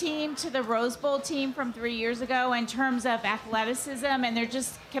year's team to the Rose Bowl team from 3 years ago in terms of athleticism and their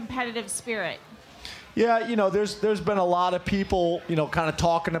just competitive spirit? Yeah, there's been a lot of people, kind of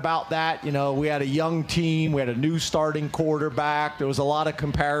talking about that. We had a young team. We had a new starting quarterback. There was a lot of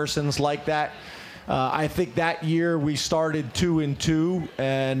comparisons like that. I think that year we started 2-2,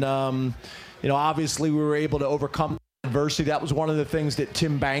 and obviously we were able to overcome adversity. That was one of the things that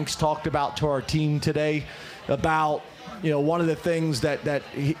Tim Banks talked about to our team today, about one of the things that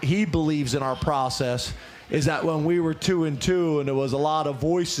he believes in our process is that when we were 2-2 and there was a lot of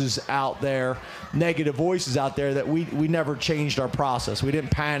voices out there, negative voices out there, that we never changed our process. We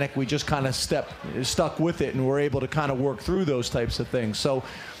didn't panic. We just kind of stuck with it and were able to kind of work through those types of things. So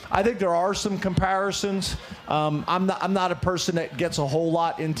I think there are some comparisons. I'm not a person that gets a whole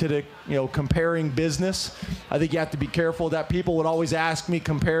lot into the comparing business. I think you have to be careful that people would always ask me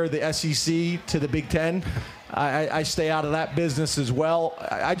compare the SEC to the Big Ten. I stay out of that business as well.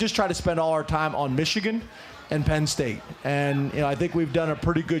 I just try to spend all our time on Michigan and Penn State. And I think we've done a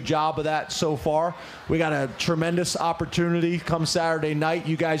pretty good job of that so far. We got a tremendous opportunity come Saturday night.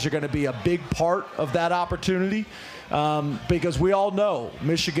 You guys are going to be a big part of that opportunity because we all know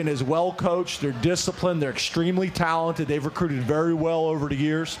Michigan is well coached. They're disciplined. They're extremely talented. They've recruited very well over the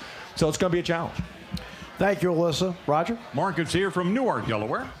years. So it's going to be a challenge. Thank you, Alyssa. Roger? Mark is here from Newark,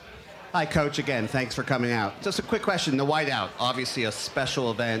 Delaware. Hi, Coach. Again, thanks for coming out. Just a quick question. The whiteout, obviously a special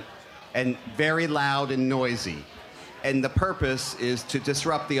event and very loud and noisy. And the purpose is to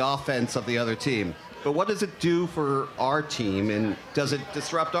disrupt the offense of the other team. But what does it do for our team, and does it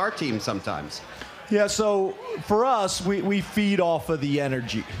disrupt our team sometimes? Yeah, so for us, we feed off of the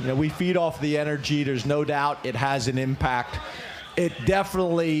energy. We feed off the energy. There's no doubt it has an impact. It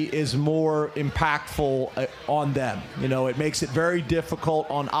definitely is more impactful on them. It makes it very difficult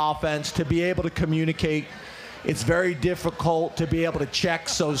on offense to be able to communicate. It's very difficult to be able to check.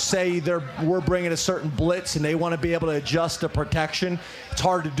 So say we're bringing a certain blitz and they want to be able to adjust the protection. It's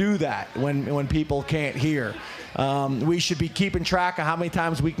hard to do that when people can't hear. We should be keeping track of how many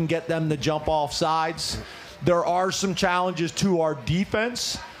times we can get them to jump off sides. There are some challenges to our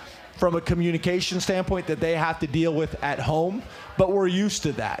defense from a communication standpoint that they have to deal with at home, but we're used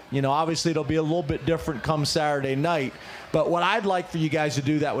to that. Obviously it'll be a little bit different come Saturday night, but what I'd like for you guys to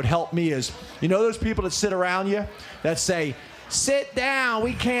do that would help me is, those people that sit around you that say, sit down,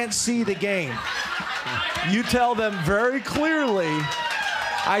 we can't see the game. You tell them very clearly,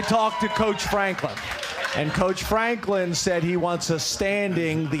 I talked to Coach Franklin, and Coach Franklin said he wants us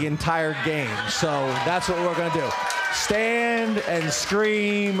standing the entire game. So that's what we're going to do. Stand and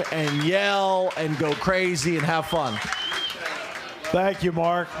scream and yell and go crazy and have fun. Thank you,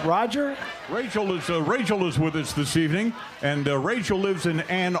 Mark. Roger? Rachel is with us this evening, and Rachel lives in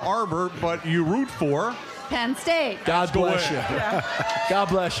Ann Arbor, but you root for Penn State. God bless you. God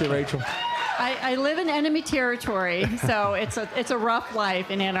bless you, Rachel. I live in enemy territory, so it's a rough life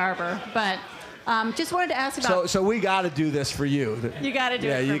in Ann Arbor, but just wanted to ask about. So we got to do this for you. You got to do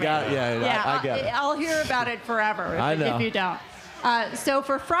it. For you me. got. Yeah, I get it. I'll hear about it forever if you don't. So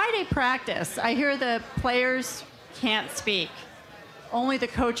for Friday practice, I hear the players can't speak. Only the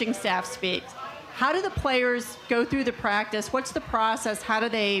coaching staff speaks. How do the players go through the practice? What's the process? How do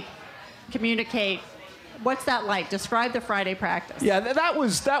they communicate? What's that like? Describe the Friday practice. Yeah, that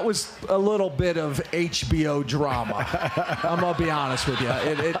was a little bit of HBO drama. I'm gonna be honest with you.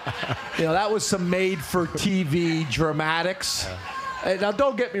 That was some made-for-TV dramatics. Now,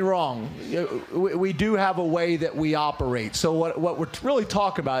 don't get me wrong. We do have a way that we operate. So what we're really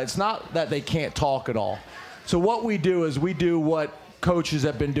talking about, it's not that they can't talk at all. So what we do is we do what coaches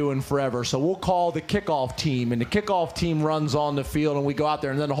have been doing forever. So we'll call the kickoff team, and the kickoff team runs on the field, and we go out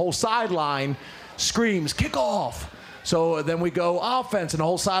there, and then the whole sideline screams kickoff. So then we go offense, and the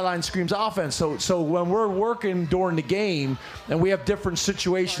whole sideline screams offense. So when we're working during the game and we have different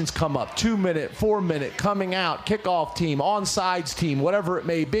situations come up, 2-minute, 4-minute, coming out, kickoff team, onside team, whatever it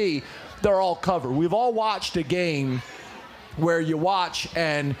may be, they're all covered. We've all watched a game where you watch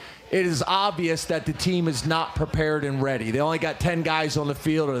and it is obvious that the team is not prepared and ready. They only got 10 guys on the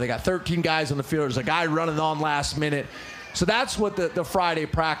field, or they got 13 guys on the field. There's a guy running on last minute. So that's what the Friday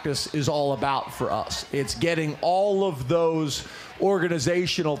practice is all about for us. It's getting all of those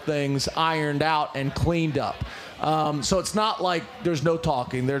organizational things ironed out and cleaned up. So it's not like there's no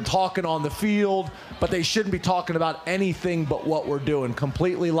talking. They're talking on the field, but they shouldn't be talking about anything but what we're doing,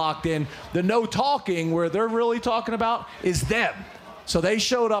 completely locked in. The no talking where they're really talking about is them. So they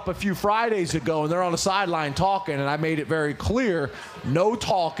showed up a few Fridays ago, and they're on the sideline talking, and I made it very clear, no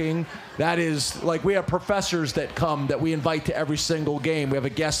talking. That is, like, we have professors that come that we invite to every single game. We have a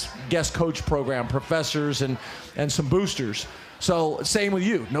guest coach program, professors and some boosters. So same with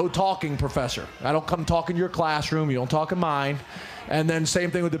you, no talking, professor. I don't come talk in your classroom. You don't talk in mine. And then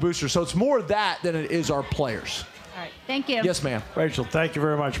same thing with the boosters. So it's more that than it is our players. All right. Thank you. Yes, ma'am. Rachel, thank you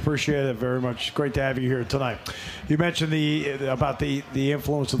very much. Appreciate it very much. Great to have you here tonight. You mentioned about the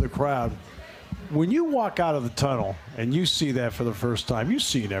influence of the crowd. When you walk out of the tunnel and you see that for the first time, you've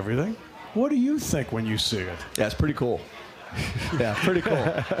seen everything. What do you think when you see it? Yeah, it's pretty cool. Yeah, pretty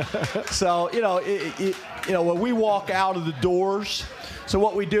cool. So, when we walk out of the doors, so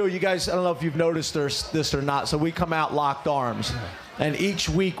what we do, you guys, I don't know if you've noticed this or not, so we come out locked arms. And each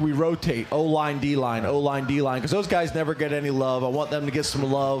week we rotate O-line, D-line, O-line, D-line, because those guys never get any love. I want them to get some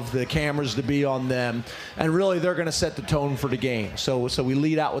love, the cameras to be on them, and really they're going to set the tone for the game. So we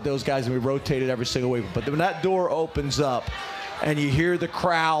lead out with those guys and we rotate it every single week. But when that door opens up and you hear the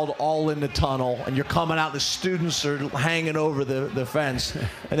crowd all in the tunnel and you're coming out, the students are hanging over the fence,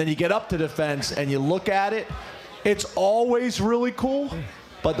 and then you get up to the fence and you look at it, it's always really cool.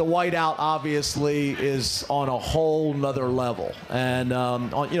 But the whiteout obviously is on a whole nother level. And, the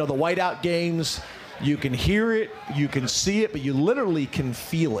whiteout games, you can hear it, you can see it, but you literally can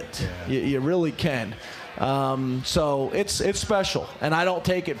feel it. Yeah. You really can. So it's special. And I don't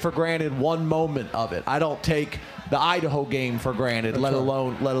take it for granted one moment of it. I don't take the Idaho game for granted, let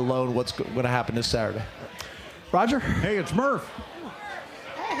alone what's going to happen this Saturday. Roger? Hey, it's Murph.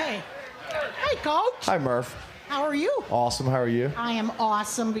 Hey. Hi, Coach. Hi, Murph. How are you? Awesome. How are you? I am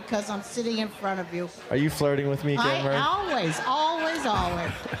awesome because I'm sitting in front of you. Are you flirting with me again, Murph? Always.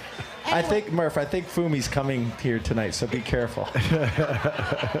 Anyway. I think Fumi's coming here tonight, so be careful.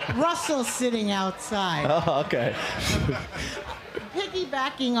 Russell's sitting outside. Oh, okay.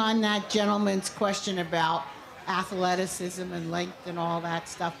 Piggybacking on that gentleman's question about athleticism and length and all that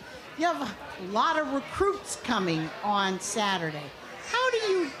stuff, you have a lot of recruits coming on Saturday. How do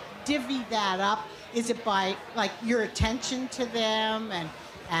you divvy that up? Is it by your attention to them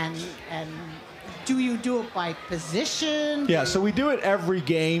and do you do it by position? Yeah, so we do it every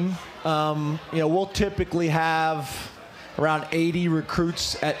game. We'll typically have around 80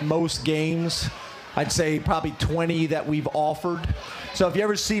 recruits at most games. I'd say probably 20 that we've offered. So if you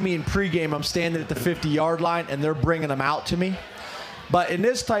ever see me in pregame, I'm standing at the 50-yard line and they're bringing them out to me. But in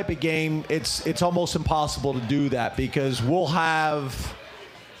this type of game, it's almost impossible to do that because we'll have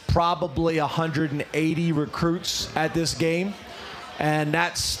probably 180 recruits at this game, and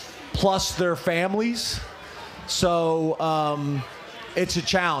that's plus their families. So it's a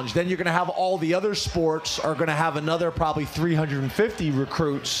challenge. Then you're going to have all the other sports are going to have another probably 350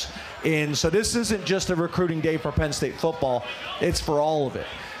 recruits in. So this isn't just a recruiting day for Penn State football. It's for all of it.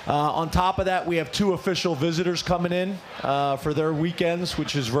 On top of that, we have 2 official visitors coming in for their weekends,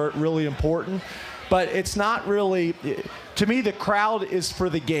 which is really important. But it's not really, to me, the crowd is for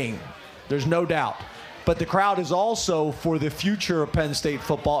the game. There's no doubt. But the crowd is also for the future of Penn State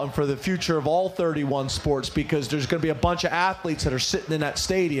football and for the future of all 31 sports, because there's going to be a bunch of athletes that are sitting in that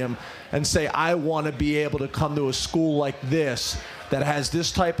stadium and say, I want to be able to come to a school like this that has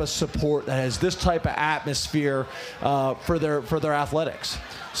this type of support, that has this type of atmosphere for their athletics.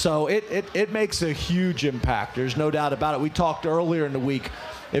 So it makes a huge impact. There's no doubt about it. We talked earlier in the week.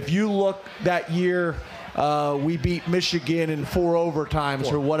 If you look that year, we beat Michigan in 4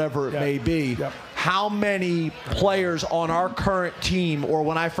 overtimes or whatever it may be. Yep. How many players on our current team or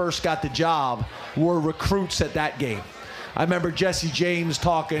when I first got the job were recruits at that game? I remember Jesse James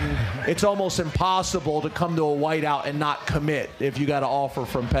talking, it's almost impossible to come to a whiteout and not commit if you got an offer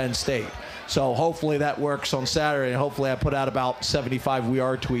from Penn State. So hopefully that works on Saturday, and hopefully I put out about 75 We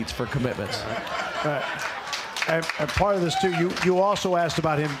Are tweets for commitments. All right. And part of this, too, you also asked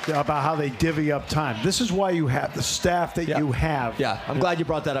about how they divvy up time. This is why you have the staff that you have. Yeah, I'm glad you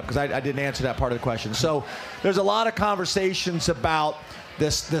brought that up because I didn't answer that part of the question. So there's a lot of conversations about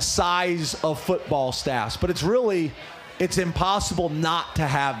the size of football staffs, but it's impossible not to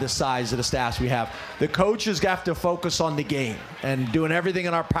have the size of the staffs we have. The coaches have to focus on the game and doing everything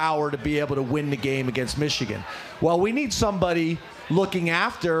in our power to be able to win the game against Michigan. Well, we need somebody looking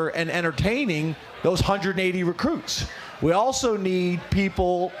after and entertaining those 180 recruits. We also need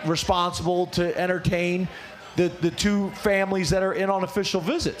people responsible to entertain the 2 families that are in on official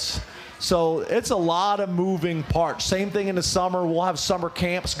visits. So it's a lot of moving parts. Same thing in the summer. We'll have summer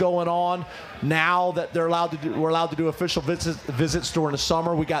camps going on now that we're allowed to do official visits during the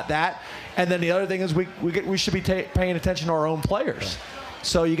summer. We got that. And then the other thing is we should be paying attention to our own players.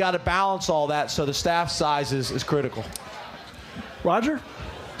 So you got to balance all that. So the staff size is critical. Roger?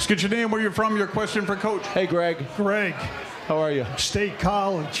 Let's get your name, where you're from, your question for Coach. Hey, Greg. Greg. How are you? State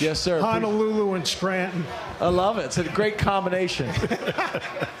College. Yes, sir. Honolulu and Scranton. I love it. It's a great combination.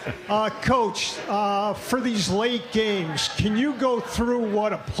 Coach, for these late games, can you go through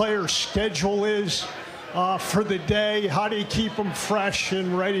what a player's schedule is for the day? How do you keep them fresh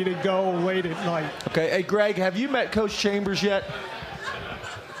and ready to go late at night? Okay. Hey, Greg, have you met Coach Chambers yet?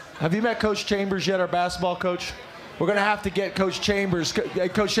 Our basketball coach? We're going to have to get Coach Chambers.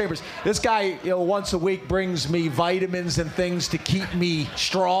 Coach Chambers, this guy, once a week brings me vitamins and things to keep me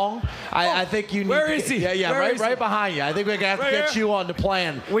strong. I think you need. Where is he? Yeah, right behind you. I think we're going to have to get you on the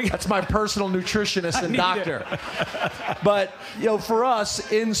plan. That's my personal nutritionist and doctor. But for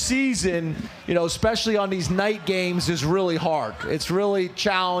us in season, especially on these night games, is really hard. It's really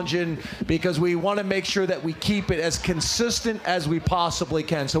challenging because we want to make sure that we keep it as consistent as we possibly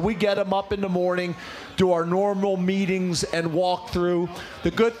can. So we get them up in the morning, do our normal meetings and walk through.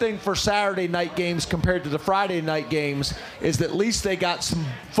 The good thing for Saturday night games compared to the Friday night games is that at least they got some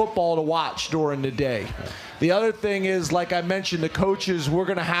football to watch during the day. The other thing is, like I mentioned, the coaches, we're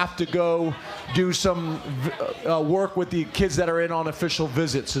going to have to go do some work with the kids that are in on official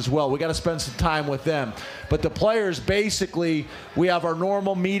visits as well. We got to spend some time with them. But the players, basically, we have our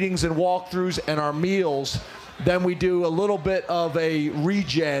normal meetings and walkthroughs and our meals. Then we do a little bit of a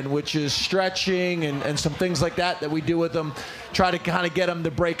regen, which is stretching and some things like that we do with them. Try to kind of get them to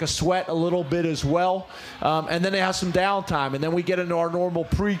break a sweat a little bit as well. And then they have some downtime. And then we get into our normal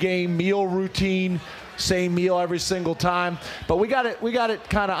pregame meal routine. Same meal every single time. But we got it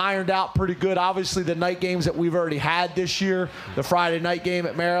kind of ironed out pretty good. Obviously, the night games that we've already had this year, the Friday night game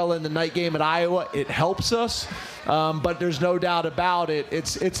at Maryland, the night game at Iowa, it helps us. But there's no doubt about it.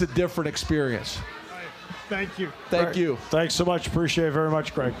 It's a different experience. Thank you. Thank you. Thanks so much. Appreciate it very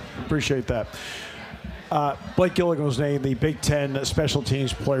much, Greg. Appreciate that. Blake Gilligan was named the Big Ten Special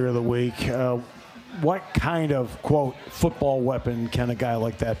Teams Player of the Week. What kind of, quote, football weapon can a guy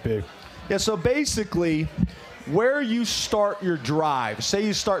like that be? Yeah, so basically, where you start your drive, say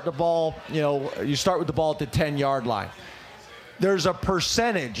you start the ball, you start with the ball at the 10-yard line. There's a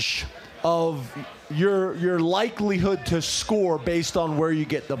percentage of your likelihood to score based on where you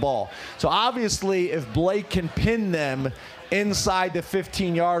get the ball. So obviously, if Blake can pin them inside the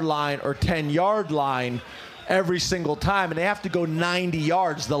 15-yard line or 10-yard line every single time, and they have to go 90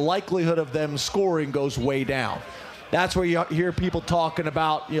 yards, the likelihood of them scoring goes way down. That's where you hear people talking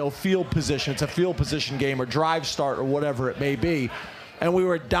about, field position. It's a field position game or drive start or whatever it may be. And we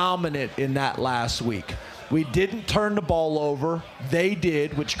were dominant in that last week. We didn't turn the ball over. They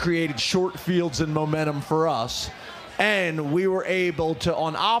did, which created short fields and momentum for us. And we were able to,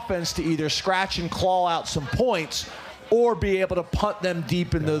 on offense, to either scratch and claw out some points or be able to punt them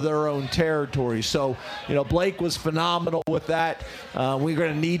deep into their own territory. So, Blake was phenomenal with that. We're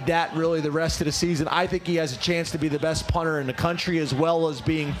going to need that really the rest of the season. I think he has a chance to be the best punter in the country, as well as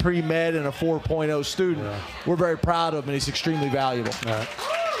being pre-med and a 4.0 student. Yeah. We're very proud of him, and he's extremely valuable.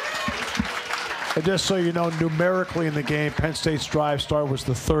 And just so you know, numerically in the game, Penn State's drive start was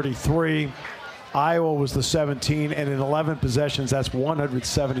the 33. Iowa was the 17, and in 11 possessions, that's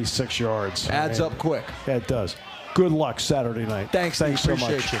 176 yards. Adds up quick. Yeah, it does. Good luck Saturday night. Thanks so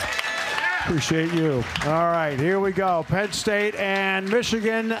much. Appreciate you. All right, here we go. Penn State and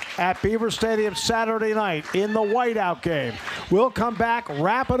Michigan at Beaver Stadium Saturday night in the whiteout game. We'll come back,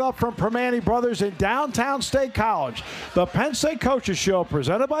 wrap it up from Permane Brothers in downtown State College. The Penn State Coaches Show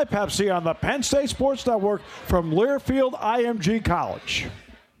presented by Pepsi on the Penn State Sports Network from Learfield IMG College.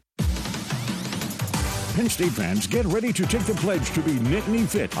 Penn State fans, get ready to take the pledge to be Nittany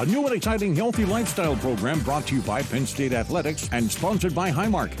Fit, a new and exciting healthy lifestyle program brought to you by Penn State Athletics and sponsored by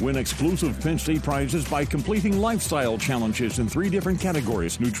Highmark. Win exclusive Penn State prizes by completing lifestyle challenges in 3 different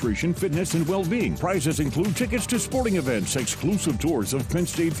categories: nutrition, fitness, and well-being. Prizes include tickets to sporting events, exclusive tours of Penn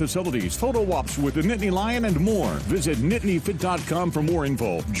State facilities, photo ops with the Nittany Lion, and more. Visit NittanyFit.com for more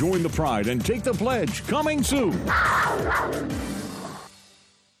info. Join the pride and take the pledge. Coming soon.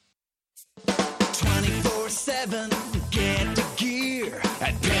 24/7, get the gear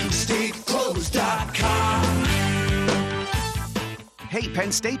at PennStateClothes.com. Hey,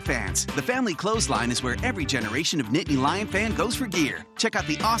 Penn State fans, the Family Clothesline is where every generation of Nittany Lion fan goes for gear. Check out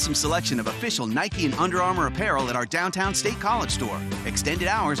the awesome selection of official Nike and Under Armour apparel at our downtown State College store. Extended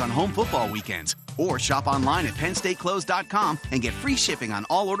hours on home football weekends. Or shop online at PennStateClothes.com and get free shipping on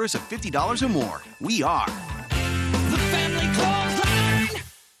all orders of $50 or more. We are the Family Clothesline.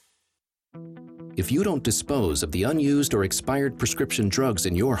 If you don't dispose of the unused or expired prescription drugs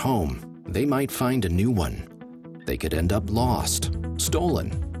in your home, they might find a new one. They could end up lost,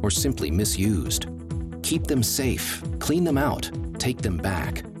 stolen, or simply misused. Keep them safe, clean them out, take them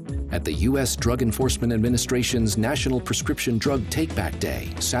back. At the U.S. Drug Enforcement Administration's National Prescription Drug Take-Back Day,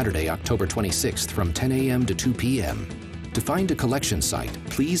 Saturday, October 26th from 10 a.m. to 2 p.m. To find a collection site,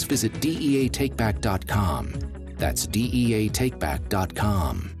 please visit DEATakeback.com. That's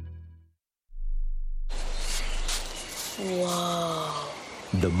DEATakeback.com. Whoa.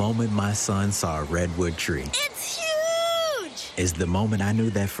 The moment my son saw a redwood tree. It's huge! Is the moment I knew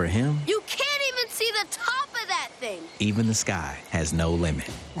that for him. You can't even see the top of that thing. even the sky has no limit.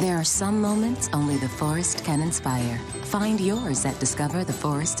 There are some moments only the forest can inspire. Find yours at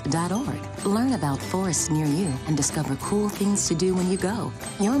discovertheforest.org. Learn about forests near you and discover cool things to do when you go.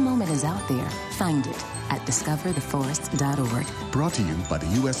 Your moment is out there. Find it at discovertheforest.org. Brought to you by the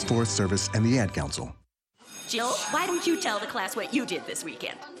U.S. Forest Service and the Ad Council. Jill, why don't you tell the class what you did this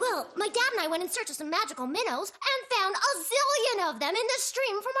weekend? Well, my dad and I went in search of some magical minnows and found a zillion of them in the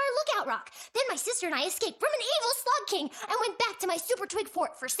stream from our lookout rock. Then my sister and I escaped from an evil slug king and went back to my super twig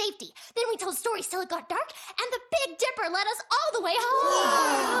fort for safety. Then we told stories till it got dark, and the Big Dipper led us all the way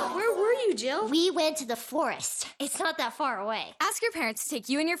home. Where were you, Jill? We went to the forest. It's not that far away. Ask your parents to take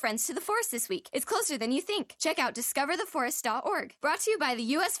you and your friends to the forest this week. It's closer than you think. Check out discovertheforest.org. Brought to you by the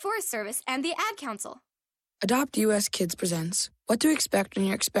U.S. Forest Service and the Ad Council. Adopt US Kids presents What to Expect When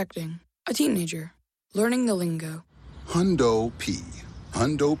You're Expecting a Teenager. Learning the lingo. Hundo P.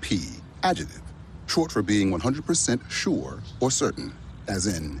 Hundo P. Adjective. Short for being 100% sure or certain. As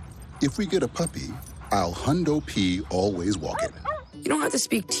in, if we get a puppy, I'll Hundo P always walk it. You don't have to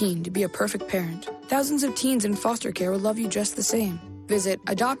speak teen to be a perfect parent. Thousands of teens in foster care will love you just the same. Visit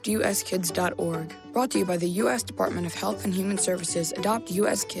adoptuskids.org. Brought to you by the U.S. Department of Health and Human Services, Adopt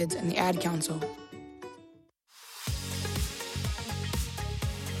U.S. Kids, and the Ad Council.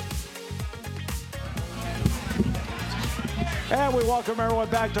 And we welcome everyone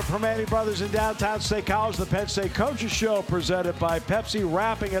back to Primanti Brothers in downtown State College, the Penn State Coaches Show presented by Pepsi.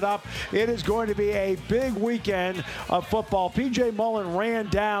 Wrapping it up, it is going to be a big weekend of football. P.J. Mullen ran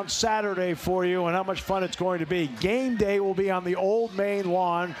down Saturday for you and how much fun it's going to be. Game day will be on the Old Main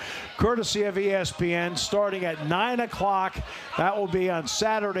Lawn, courtesy of ESPN, starting at 9 o'clock. That will be on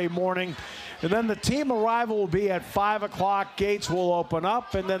Saturday morning. And then the team arrival will be at 5 o'clock. Gates will open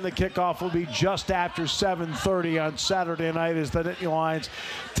up, and then the kickoff will be just after 7:30 on Saturday night as the Nittany Lions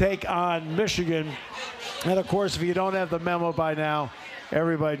take on Michigan. And, of course, if you don't have the memo by now,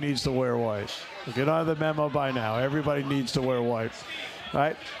 everybody needs to wear white. If you don't have the memo by now, everybody needs to wear white.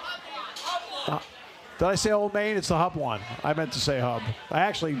 Right? Did I say Old Main? It's the Hub Lawn. I meant to say Hub. I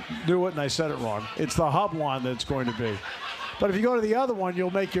actually knew it, and I said it wrong. It's the Hub Lawn that's going to be. But if you go to the other one,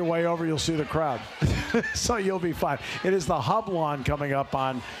 you'll make your way over. You'll see the crowd. So you'll be fine. It is the Hub Lawn coming up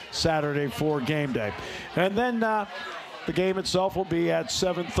on Saturday for game day. And then the game itself will be at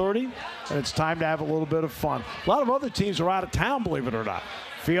 7:30, and it's time to have a little bit of fun. A lot of other teams are out of town, believe it or not.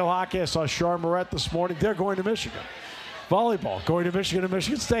 Field hockey, I saw Charmeret this morning. They're going to Michigan. Volleyball, going to Michigan and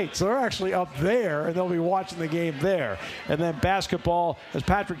Michigan State. So they're actually up there, and they'll be watching the game there. And then basketball, as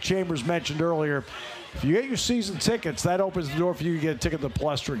Patrick Chambers mentioned earlier, if you get your season tickets, that opens the door for you to get a ticket to the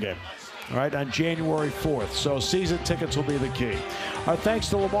Palestra game, all right, on January 4th. So season tickets will be the key. Our thanks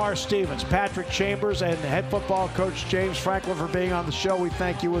to Lamar Stevens, Patrick Chambers, and head football coach James Franklin for being on the show. We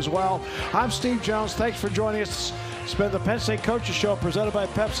thank you as well. I'm Steve Jones. Thanks for joining us. It's been the Penn State Coaches Show presented by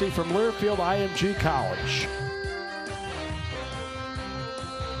Pepsi from Learfield IMG College.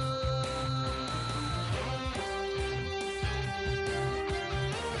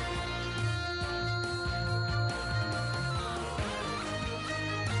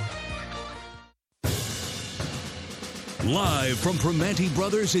 Live from Primanti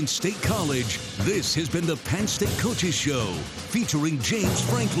Brothers in State College, this has been the Penn State Coaches Show, featuring James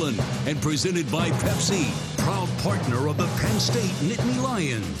Franklin and presented by Pepsi, proud partner of the Penn State Nittany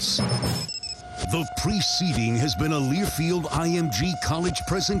Lions. The preceding has been a Learfield IMG College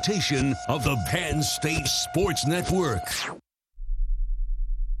presentation of the Penn State Sports Network.